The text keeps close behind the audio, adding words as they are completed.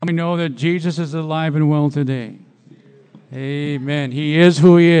We know that Jesus is alive and well today. Amen. He is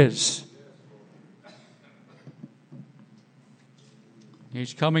who He is.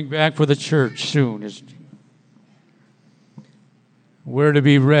 He's coming back for the church soon. We're to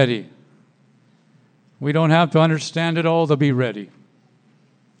be ready. We don't have to understand it all to be ready.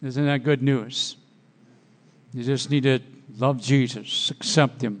 Isn't that good news? You just need to love Jesus,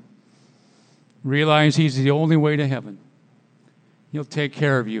 accept Him, realize He's the only way to heaven. He'll take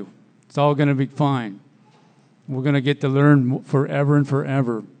care of you. It's all going to be fine. We're going to get to learn forever and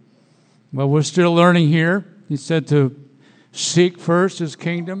forever. But we're still learning here. He said to seek first His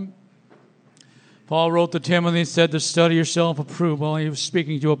kingdom. Paul wrote to Timothy, said to study yourself approved. Well, he was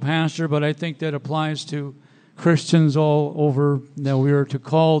speaking to a pastor, but I think that applies to Christians all over, that we are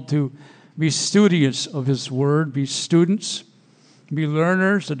called to be studious of His Word, be students, be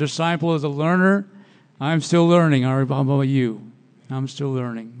learners. A disciple is a learner. I'm still learning. How about you? I'm still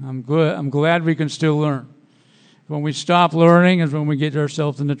learning. I'm glad we can still learn. When we stop learning is when we get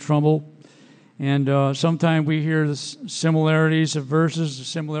ourselves into trouble. And sometimes we hear the similarities of verses, the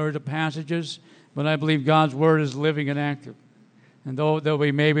similarity of passages, but I believe God's Word is living and active. And though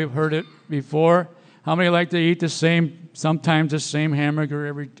we maybe have heard it before, how many like to eat sometimes the same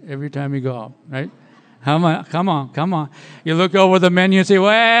hamburger every time you go out, right? Come on. You look over the menu and say,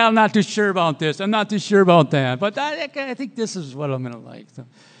 well, I'm not too sure about this. I'm not too sure about that. But I think this is what I'm going to like. So,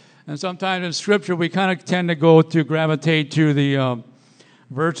 and sometimes in Scripture, we kind of tend to gravitate to the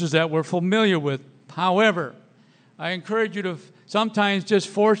verses that we're familiar with. However, I encourage you to sometimes just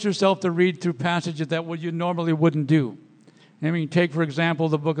force yourself to read through passages that you normally wouldn't do. I mean, take, for example,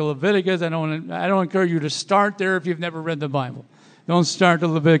 the book of Leviticus. I don't encourage you to start there if you've never read the Bible. Don't start the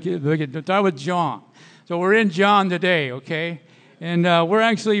Leviticus. Start with John. So we're in John today, okay? And we're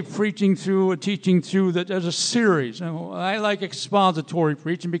actually teaching through as a series. I like expository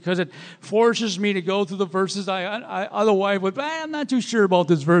preaching because it forces me to go through the verses I otherwise would, I'm not too sure about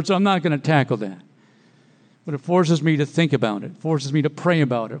this verse, so I'm not going to tackle that. But it forces me to think about it, forces me to pray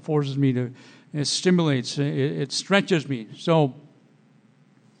about it, forces me to, it stimulates, it stretches me. So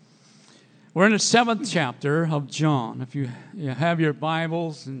we're in the 7th chapter of John. If you have your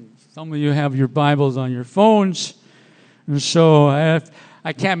Bibles, and some of you have your Bibles on your phones, and so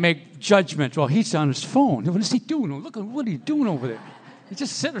I can't make judgments. Well, he's on his phone. What is he doing? Look at what he's doing over there. He's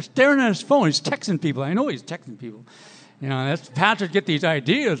just sitting there staring at his phone. He's texting people. I know he's texting people. You know, that's pastors get these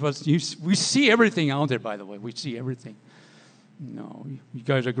ideas. But we see everything out there, by the way. We see everything. No, you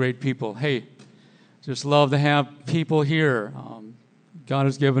guys are great people. Hey, just love to have people here. God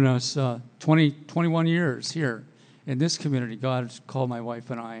has given us 21 years here in this community. God has called my wife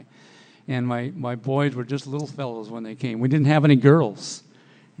and I. And my boys were just little fellows when they came. We didn't have any girls.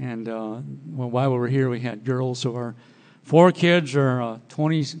 And while we were here, we had girls. So our 4 kids are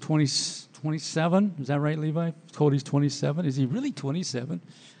 27. Is that right, Levi? Cody's 27. Is he really 27?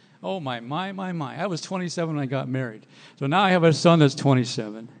 Oh, my. I was 27 when I got married. So now I have a son that's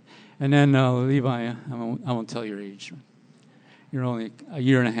 27. And then Levi, I won't tell your age. You're only a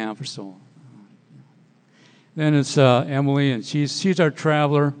year and a half or so. Then it's Emily, and she's our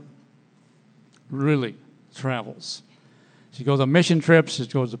traveler. Really travels. She goes on mission trips. She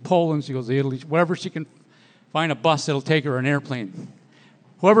goes to Poland. She goes to Italy. Wherever she can find a bus that'll take her, an airplane.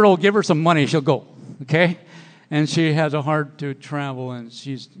 Whoever will give her some money, she'll go. Okay? And she has a heart to travel, and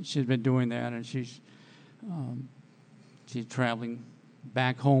she's been doing that, and she's traveling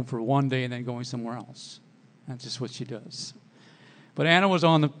back home for one day and then going somewhere else. That's just what she does. But Anna was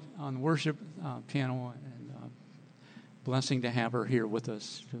on the worship piano, and blessing to have her here with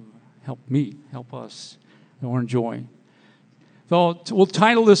us to help us, and we're enjoying. So we'll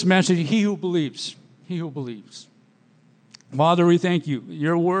title this message, He Who Believes. He Who Believes. Father, we thank you.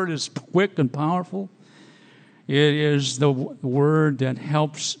 Your word is quick and powerful. It is the word that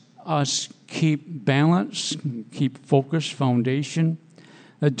helps us keep balance, keep focus, foundation,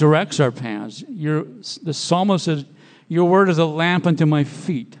 that directs our paths. The psalmist says, your word is a lamp unto my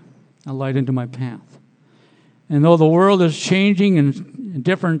feet, a light unto my path. And though the world is changing and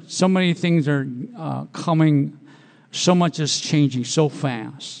different, so many things are coming, so much is changing so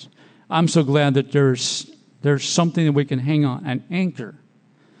fast. I'm so glad that there's something that we can hang on, an anchor.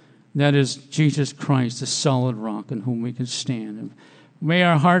 That is Jesus Christ, the solid rock in whom we can stand. And may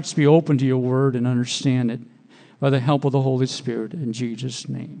our hearts be open to your word and understand it by the help of the Holy Spirit in Jesus'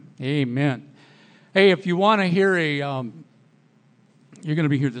 name. Amen. Hey, if you want to hear you're going to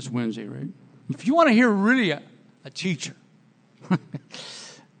be here this Wednesday, right? If you want to hear really a teacher,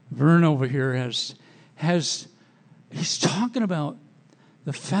 Vern over here he's talking about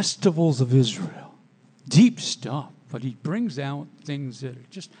the festivals of Israel. Deep stuff, But he brings out things that are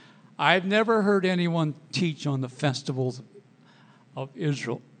just, I've never heard anyone teach on the festivals of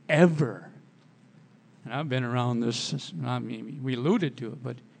Israel, ever. And I've been around this, I mean, we alluded to it,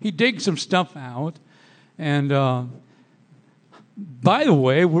 but he digs some stuff out. And by the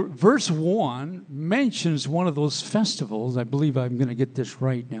way, verse 1 mentions one of those festivals. I believe I'm going to get this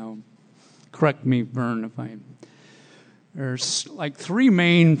right now. Correct me, Vern, if I'm... There's like 3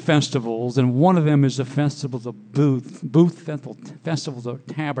 main festivals, and one of them is the festivals of Booth festivals of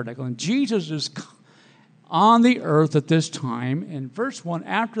Tabernacle. And Jesus is on the earth at this time. In verse 1,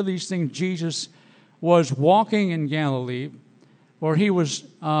 after these things, Jesus was walking in Galilee, or he was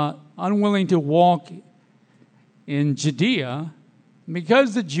unwilling to walk in Judea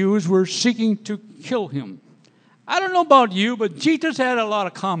because the Jews were seeking to kill him. I don't know about you, but Jesus had a lot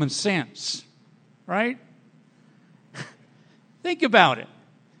of common sense, right? Think about it.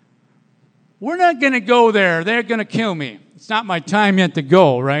 We're not going to go there. They're going to kill me. It's not my time yet to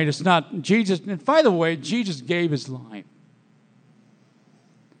go, right? It's not Jesus. And by the way, Jesus gave his life.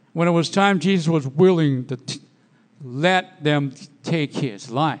 When it was time, Jesus was willing to let them take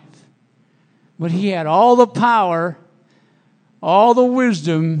his life. But he had all the power, all the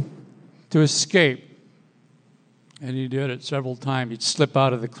wisdom to escape. And he did it several times. He'd slip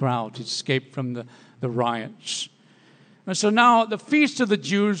out of the crowd. He'd escape from the riots. And so now the feast of the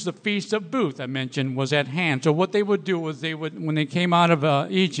Jews, the feast of Booth, I mentioned, was at hand. So what they would do was when they came out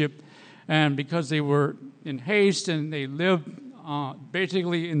of Egypt, and because they were in haste and they lived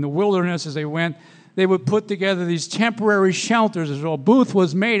basically in the wilderness as they went, they would put together these temporary shelters as well. Booth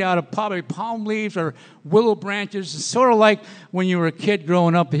was made out of probably palm leaves or willow branches. It's sort of like when you were a kid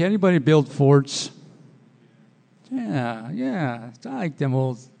growing up. Did anybody build forts? Yeah. I like them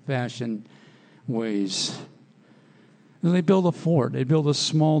old-fashioned ways. And they build a fort. They build a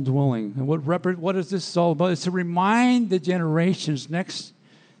small dwelling. And what is this all about? It's to remind the generations next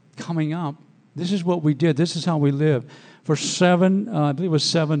coming up, this is what we did. This is how we live. For I believe it was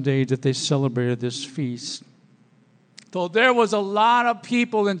 7 days that they celebrated this feast. So there was a lot of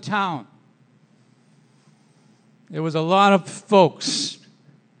people in town. There was a lot of folks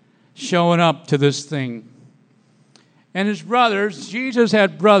showing up to this thing. And his brothers, Jesus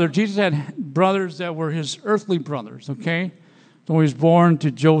had brothers that were his earthly brothers, okay? So he was born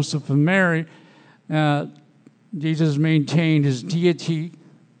to Joseph and Mary. Jesus maintained his deity,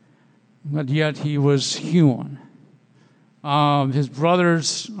 but yet he was human. His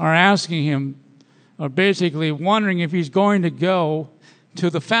brothers are asking him, or basically wondering if he's going to go to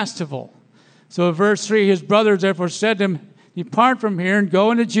the festival. So in verse 3, his brothers therefore said to him, "Depart from here and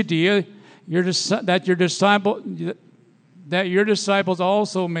go into Judea, that your disciples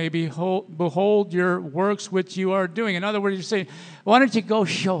also may behold your works which you are doing." In other words, you're saying, why don't you go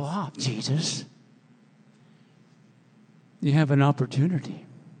show off, Jesus? You have an opportunity.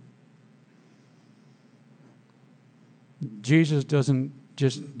 Jesus doesn't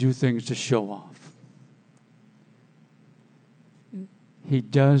just do things to show off. He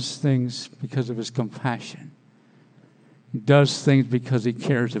does things because of his compassion. He does things because he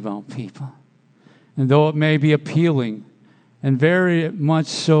cares about people. And though it may be appealing, and very much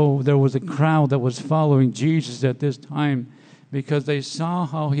so, there was a crowd that was following Jesus at this time because they saw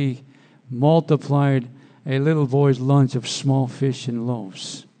how he multiplied a little boy's lunch of small fish and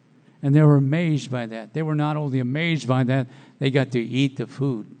loaves. And they were amazed by that. They were not only amazed by that, they got to eat the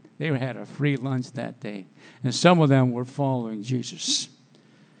food. They had a free lunch that day. And some of them were following Jesus.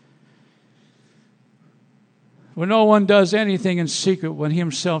 When no one does anything in secret, when he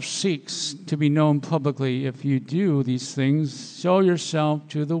himself seeks to be known publicly, if you do these things, show yourself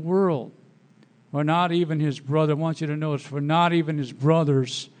to the world. For not even his brother, I want you to notice, for not even his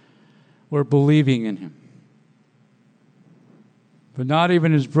brothers were believing in him. But not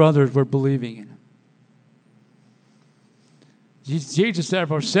even his brothers were believing in him. Jesus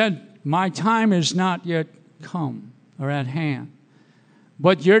therefore said, "My time is not yet come or at hand,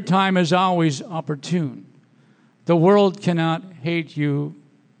 but your time is always opportune. The world cannot hate you,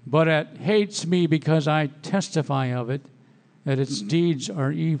 but it hates me because I testify of it, that its deeds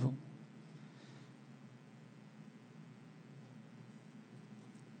are evil."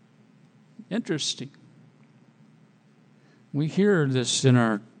 Interesting. We hear this in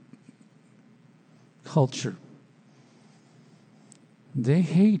our culture. They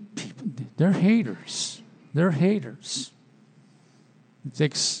hate people. They're haters. They're haters. They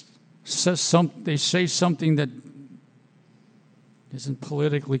say something that isn't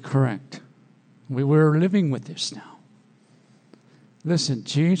politically correct. We're living with this now. Listen,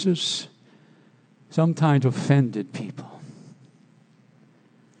 Jesus sometimes offended people.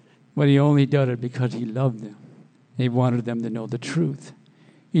 But he only did it because he loved them. He wanted them to know the truth.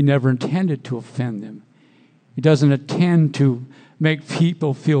 He never intended to offend them. He doesn't intend to make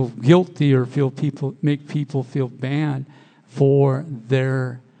people feel guilty or make people feel bad for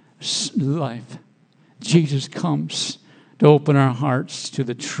their life. Jesus comes to open our hearts to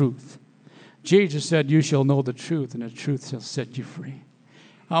the truth. Jesus said, "You shall know the truth, and the truth shall set you free."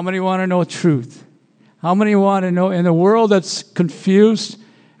 How many want to know truth? How many want to know? In a world that's confused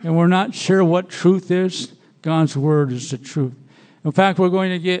and we're not sure what truth is, God's word is the truth. In fact, we're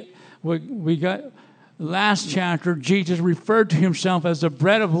going to get, we got last chapter, Jesus referred to himself as the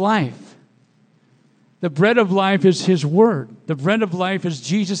bread of life. The bread of life is his word. The bread of life is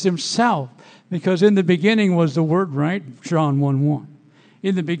Jesus himself. Because in the beginning was the word, right? John 1:1.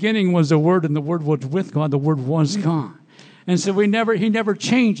 In the beginning was the word, and the word was with God. The word was God. And so he never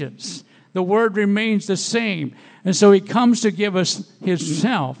changes. The word remains the same. And so he comes to give us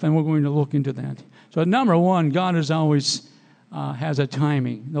himself, and we're going to look into that. So number one, God is always has a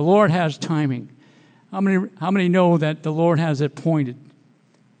timing. The Lord has timing. How many know that the Lord has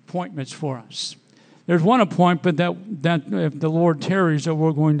appointments for us? There's one appointment that if the Lord tarries, that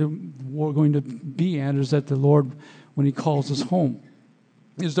we're going to be at, is that the Lord, when he calls us home,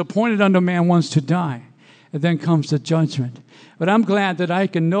 is appointed unto man once to die, and then comes the judgment. But I'm glad that I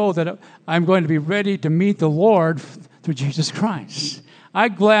can know that I'm going to be ready to meet the Lord through Jesus Christ.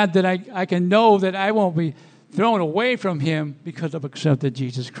 I'm glad that I can know that I won't be thrown away from him because I've accepted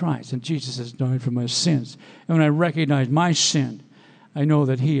Jesus Christ. And Jesus has died for my sins. And when I recognize my sin, I know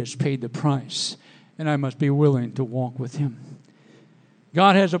that he has paid the price. And I must be willing to walk with him.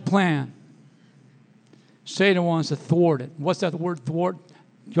 God has a plan. Satan wants to thwart it. What's that word, thwart?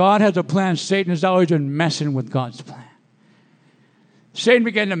 God has a plan. Satan has always been messing with God's plan. Satan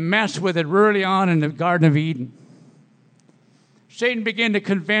began to mess with it early on in the Garden of Eden. Satan began to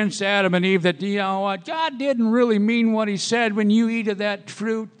convince Adam and Eve that, you know what, God didn't really mean what he said when you eat of that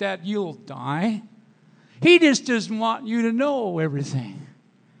fruit that you'll die. He just doesn't want you to know everything.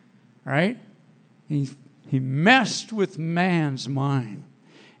 Right? He messed with man's mind.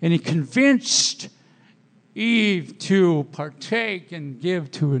 And he convinced Eve to partake and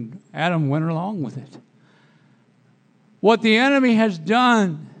give to, and Adam went along with it. What the enemy has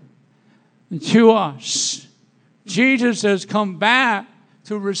done to us, Jesus has come back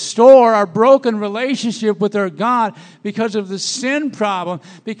to restore our broken relationship with our God because of the sin problem.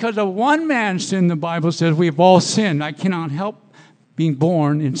 Because of one man's sin, the Bible says we've all sinned. I cannot help being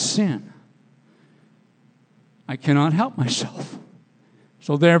born in sin. I cannot help myself.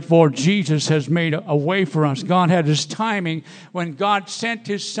 So therefore, Jesus has made a way for us. God had his timing when God sent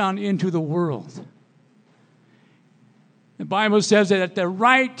his Son into the world. The Bible says that at the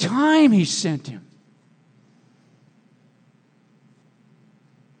right time he sent him.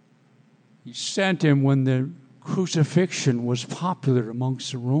 He sent him when the crucifixion was popular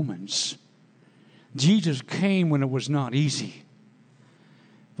amongst the Romans. Jesus came when it was not easy.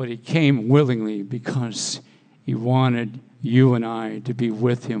 But he came willingly because he wanted you and I to be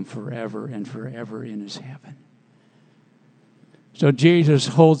with him forever and forever in his heaven. So Jesus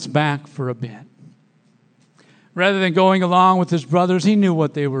holds back for a bit. Rather than going along with his brothers, he knew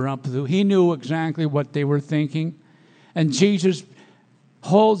what they were up to. He knew exactly what they were thinking. And Jesus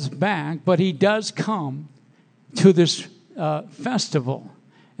holds back, but he does come to this festival.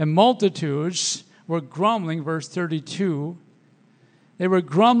 And multitudes were grumbling, verse 32. They were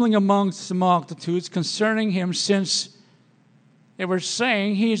grumbling amongst the multitudes concerning him, since they were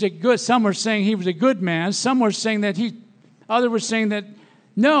saying some were saying he was a good man. Some were saying that others were saying that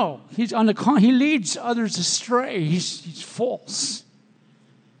no, he leads others astray. He's false.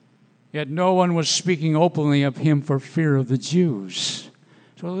 Yet no one was speaking openly of him for fear of the Jews.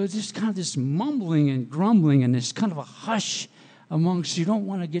 So there's just kind of this mumbling and grumbling and this kind of a hush amongst. You don't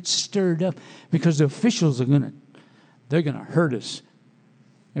want to get stirred up because the officials they're gonna hurt us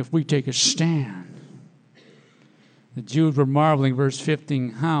if we take a stand. The Jews were marveling, verse 15,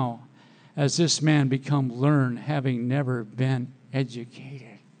 how has this man become learned, having never been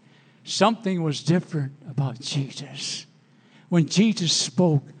educated? Something was different about Jesus. When Jesus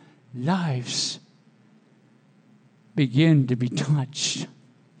spoke, lives began to be touched.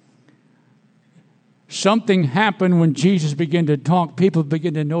 Something happened when Jesus began to talk. People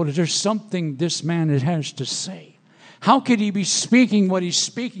began to notice there's something this man has to say. How could he be speaking what he's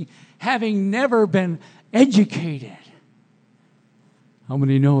speaking, having never been educated? How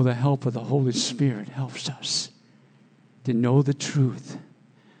many know the help of the Holy Spirit helps us to know the truth?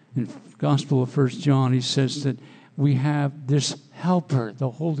 In the Gospel of 1 John, he says that we have this helper, the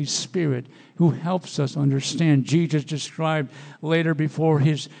Holy Spirit, who helps us understand. Jesus described later before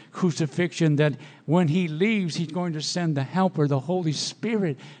his crucifixion that when he leaves, he's going to send the helper, the Holy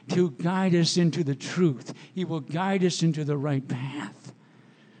Spirit, to guide us into the truth. He will guide us into the right path.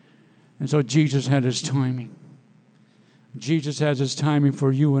 And so Jesus had his timing. Jesus has his timing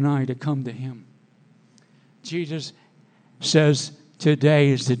for you and I to come to him. Jesus says, today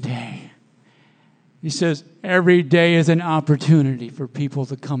is the day. He says, every day is an opportunity for people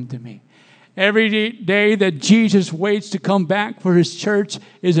to come to me. Every day that Jesus waits to come back for his church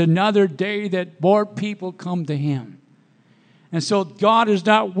is another day that more people come to him. And so God is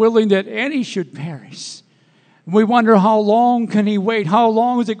not willing that any should perish. We wonder, how long can he wait? How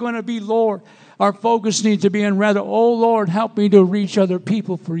long is it going to be, Lord? Our focus needs to be in rather, oh Lord, help me to reach other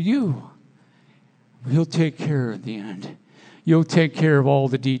people for you. He'll take care of the end. You'll take care of all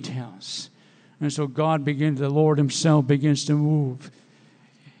the details. And so the Lord himself begins to move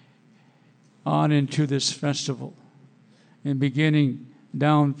on into this festival. And beginning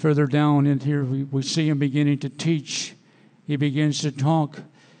further down in here, we see him beginning to teach. He begins to talk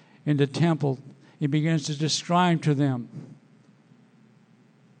in the temple. He begins to describe to them.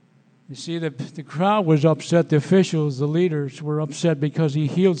 You see, the crowd was upset. The officials, the leaders were upset because he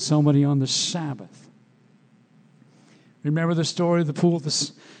healed somebody on the Sabbath. Remember the story of the pool of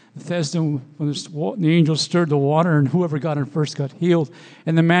Bethesda, when the angel stirred the water and whoever got in first got healed.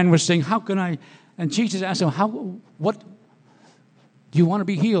 And the man was saying, how can I? And Jesus asked him, what do you want to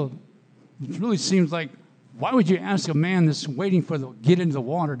be healed? It really seems like, why would you ask a man that's waiting for get into the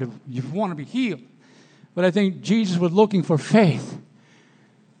water to you want to be healed? But I think Jesus was looking for faith.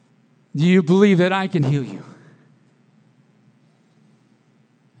 Do you believe that I can heal you?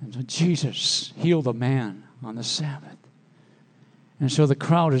 And so Jesus healed a man on the Sabbath. And so the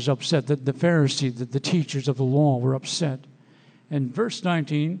crowd is upset. The Pharisees, the teachers of the law were upset. In verse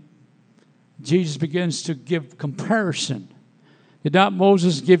 19, Jesus begins to give comparison. Did not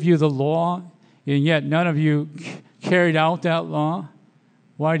Moses give you the law, and yet none of you carried out that law?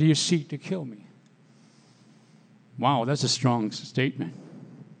 Why do you seek to kill me? Wow, that's a strong statement.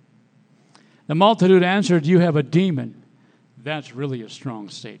 The multitude answered, you have a demon. That's really a strong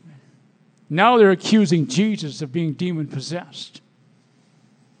statement. Now they're accusing Jesus of being demon-possessed.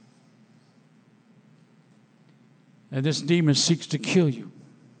 And this demon seeks to kill you.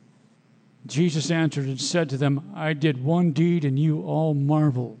 Jesus answered and said to them, I did one deed and you all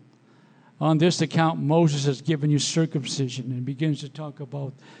marvel. On this account, Moses has given you circumcision, and begins to talk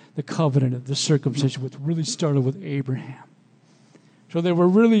about the covenant of the circumcision, which really started with Abraham. So there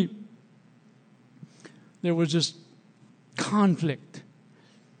was this conflict.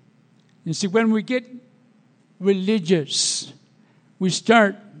 You see, when we get religious, we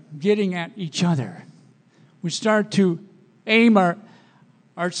start getting at each other. We start to aim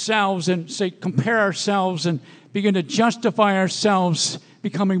ourselves and compare ourselves and begin to justify ourselves,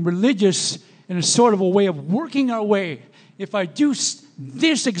 becoming religious in a sort of a way of working our way. If I do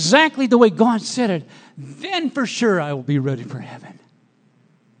this exactly the way God said it, then for sure I will be ready for heaven.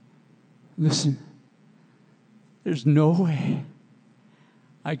 Listen, there's no way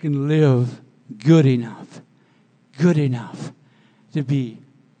I can live good enough to be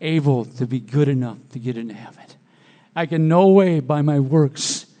able to be good enough to get into heaven. I can no way by my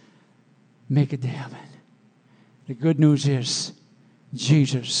works make it to heaven. The good news is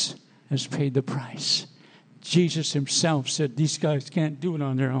Jesus has paid the price. Jesus himself said these guys can't do it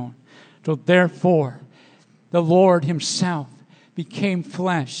on their own. So therefore, the Lord himself became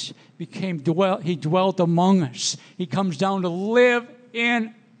flesh, he dwelt among us. He comes down to live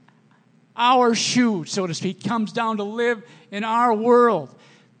in our shoes, so to speak. He comes down to live in our world.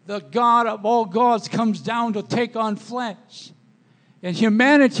 The God of all gods comes down to take on flesh. In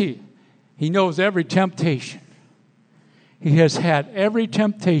humanity, he knows every temptation. He has had every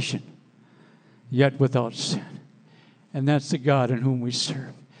temptation, yet without sin. And that's the God in whom we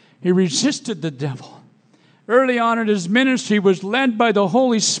serve. He resisted the devil. Early on in his ministry, was led by the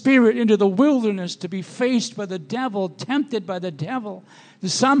Holy Spirit into the wilderness to be faced by the devil, tempted by the devil, to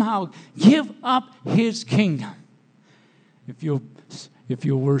somehow give up his kingdom. If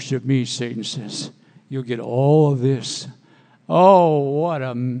you'll worship me, Satan says, you'll get all of this. Oh, what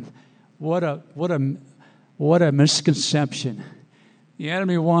a misconception. The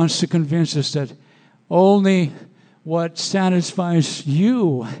enemy wants to convince us that only what satisfies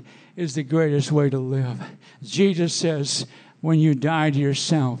you is the greatest way to live. Jesus says, when you die to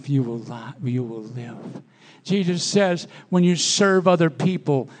yourself, you will live. Jesus says, when you serve other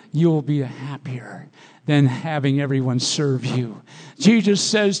people, you will be happier. than having everyone serve you. Jesus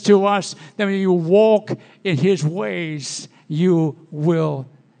says to us that when you walk in His ways, you will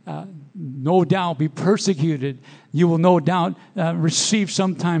no doubt be persecuted. You will no doubt receive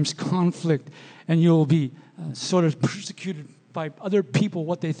sometimes conflict, and you'll be sort of persecuted by other people,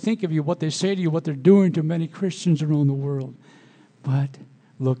 what they think of you, what they say to you, what they're doing to many Christians around the world. But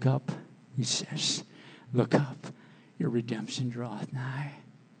look up, He says. Look up. Your redemption draweth nigh.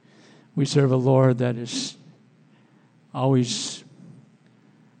 We serve a Lord that is always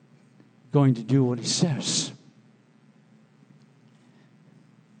going to do what He says.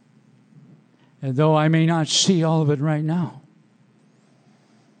 And though I may not see all of it right now,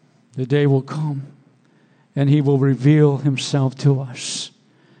 the day will come and He will reveal Himself to us.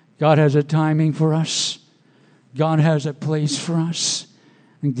 God has a timing for us. God has a place for us.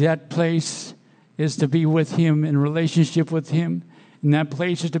 And that place is to be with Him, in relationship with Him. And that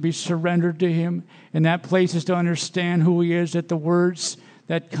place is to be surrendered to Him. And that place is to understand who He is, that the words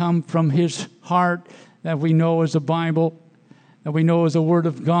that come from His heart, that we know as the Bible, that we know as the Word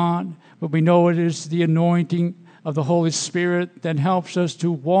of God, but we know it is the anointing of the Holy Spirit that helps us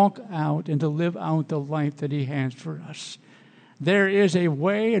to walk out and to live out the life that He has for us. There is a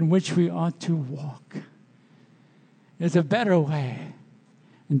way in which we ought to walk. It's a better way.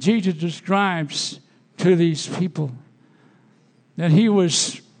 And Jesus describes to these people that He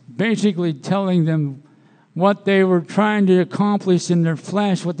was basically telling them what they were trying to accomplish in their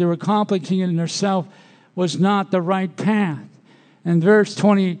flesh, what they were accomplishing in their self, was not the right path. In verse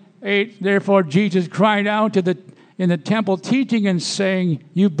 28, therefore Jesus cried out in the temple, teaching and saying,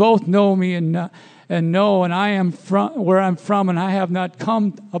 you both know me and know, and I am from where I'm from, and I have not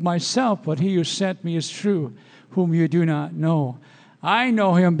come of myself, but He who sent me is true, whom you do not know. I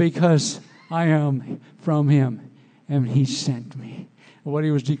know Him because I am from Him, and He sent me. What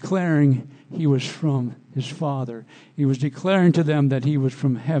He was declaring, He was from His Father. He was declaring to them that He was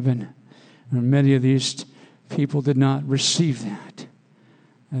from heaven. And many of these people did not receive that.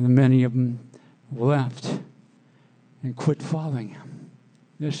 And many of them left and quit following Him.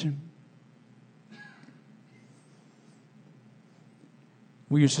 Listen.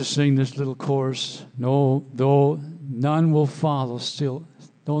 We used to sing this little chorus, no, though none will follow still,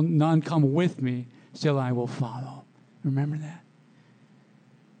 though none come with me, still I will follow. Remember that?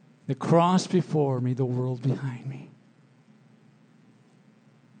 The cross before me, the world behind me.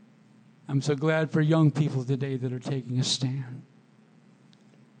 I'm so glad for young people today that are taking a stand.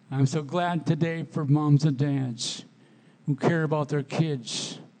 I'm so glad today for moms and dads who care about their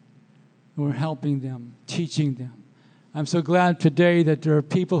kids, who are helping them, teaching them. I'm so glad today that there are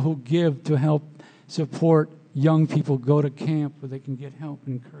people who give to help support young people go to camp where they can get help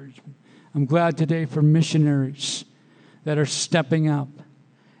and encouragement. I'm glad today for missionaries that are stepping up.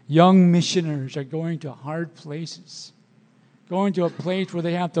 Young missionaries are going to hard places, going to a place where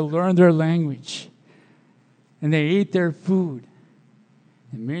they have to learn their language, and they eat their food.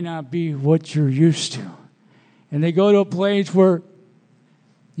 It may not be what you're used to. And they go to a place where,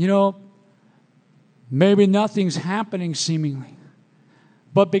 maybe nothing's happening seemingly.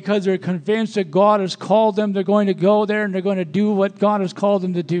 But because they're convinced that God has called them, they're going to go there and they're going to do what God has called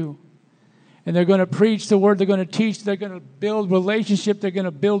them to do. And they're going to preach the word, they're going to teach, they're going to build relationship, they're going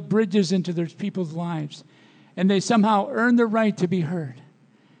to build bridges into their people's lives. And they somehow earn the right to be heard.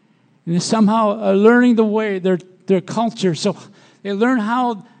 And they somehow are learning the way, their culture. So they learn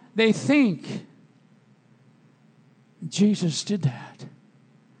how they think. Jesus did that.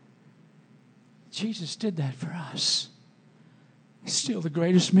 Jesus did that for us. He's still the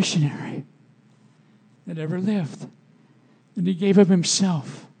greatest missionary that ever lived. And He gave up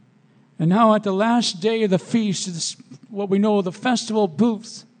Himself. And now at the last day of the feast, what we know of the festival of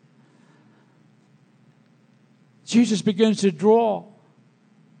booths, Jesus begins to draw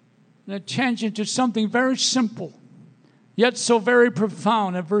an attention to something very simple, yet so very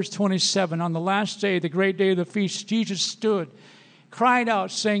profound. At verse 27, on the last day, the great day of the feast, Jesus stood, cried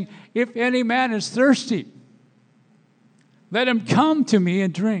out, saying, if any man is thirsty, let him come to me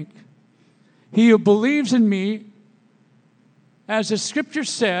and drink. He who believes in me, as the Scripture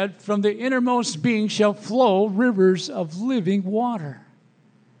said, from the innermost being shall flow rivers of living water.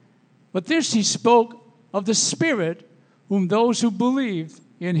 But this He spoke of the Spirit, whom those who believed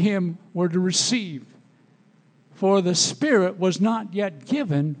in Him were to receive. For the Spirit was not yet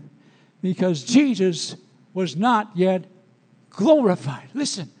given, because Jesus was not yet glorified.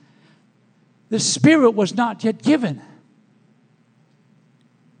 Listen, the Spirit was not yet given.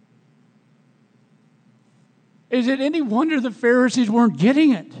 Is it any wonder the Pharisees weren't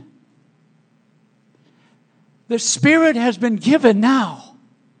getting it? The Spirit has been given now.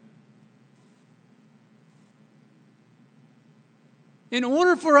 In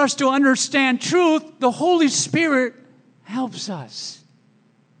order for us to understand truth, the Holy Spirit helps us.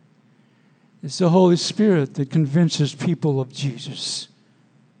 It's the Holy Spirit that convinces people of Jesus.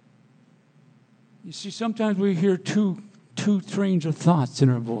 You see, sometimes we hear two trains of thoughts in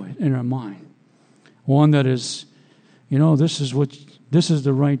our mind. One that is, this is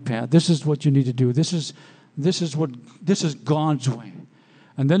the right path. This is what you need to do. This is God's way.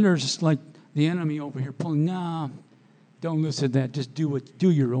 And then there's like the enemy over here pulling, don't listen to that. Just do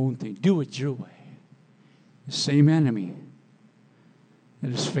your own thing. Do it your way. The same enemy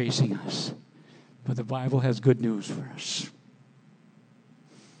that is facing us. But the Bible has good news for us.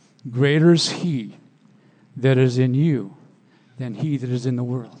 Greater is he that is in you than he that is in the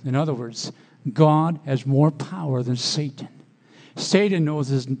world. In other words, God has more power than Satan. Satan knows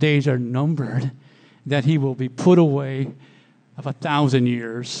his days are numbered, that he will be put away of 1,000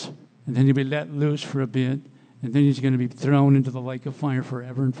 years, and then he'll be let loose for a bit, and then he's going to be thrown into the lake of fire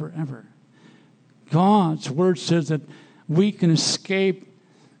forever and forever. God's word says that we can escape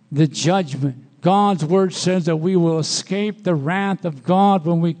the judgment. God's word says that we will escape the wrath of God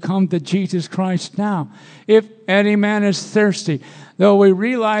when we come to Jesus Christ now. If any man is thirsty, though we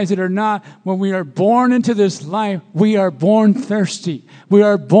realize it or not, when we are born into this life, we are born thirsty. We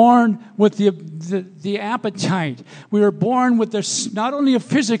are born with the appetite. We are born with not only a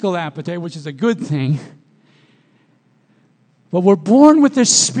physical appetite, which is a good thing, but we're born with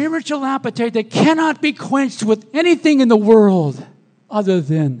this spiritual appetite that cannot be quenched with anything in the world other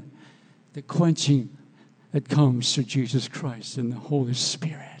than the quenching that comes through Jesus Christ and the Holy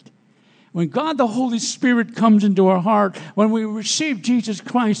Spirit. When God the Holy Spirit comes into our heart, when we receive Jesus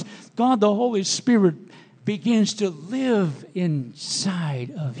Christ, God the Holy Spirit begins to live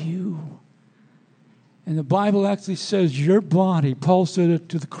inside of you. And the Bible actually says your body, Paul said it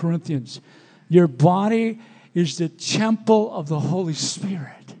to the Corinthians, your body is the temple of the Holy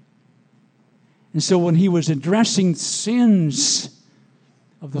Spirit. And so when he was addressing sins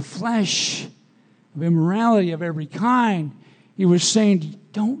of the flesh, of immorality of every kind, he was saying,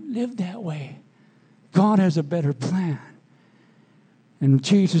 don't live that way. God has a better plan. And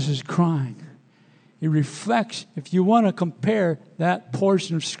Jesus is crying. He reflects, if you want to compare that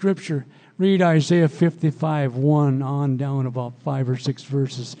portion of Scripture, read Isaiah 55, 1 on down about 5 or 6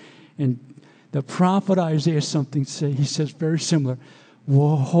 verses. And the prophet Isaiah he says very similar.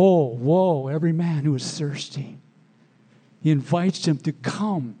 Woe, every man who is thirsty. He invites them to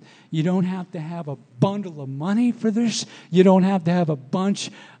come. You don't have to have a bundle of money for this. You don't have to have a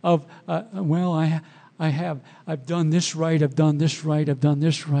bunch of, I've done this right, I've done this right, I've done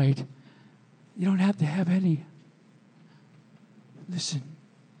this right. You don't have to have any. Listen,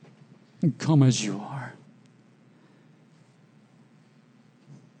 come as you are.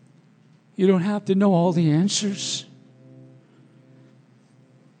 You don't have to know all the answers.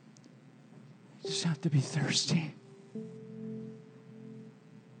 You just have to be thirsty.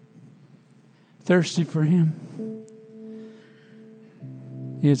 Thirsty for him.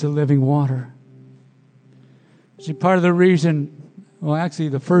 He is a living water. See, part of the reason,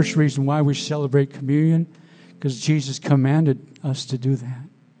 the first reason why we celebrate communion, because Jesus commanded us to do that.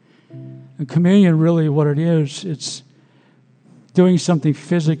 And communion, really what it is, it's doing something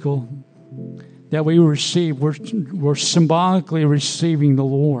physical that we receive. We're symbolically receiving the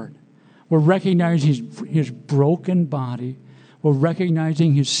Lord. We're recognizing his broken body. We're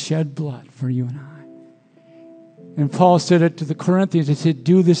recognizing his shed blood for you and I. And Paul said it to the Corinthians. He said,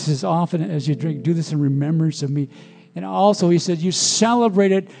 do this as often as you drink. Do this in remembrance of me. And also he said, you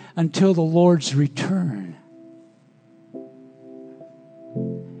celebrate it until the Lord's return.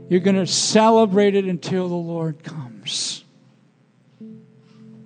 You're going to celebrate it until the Lord comes.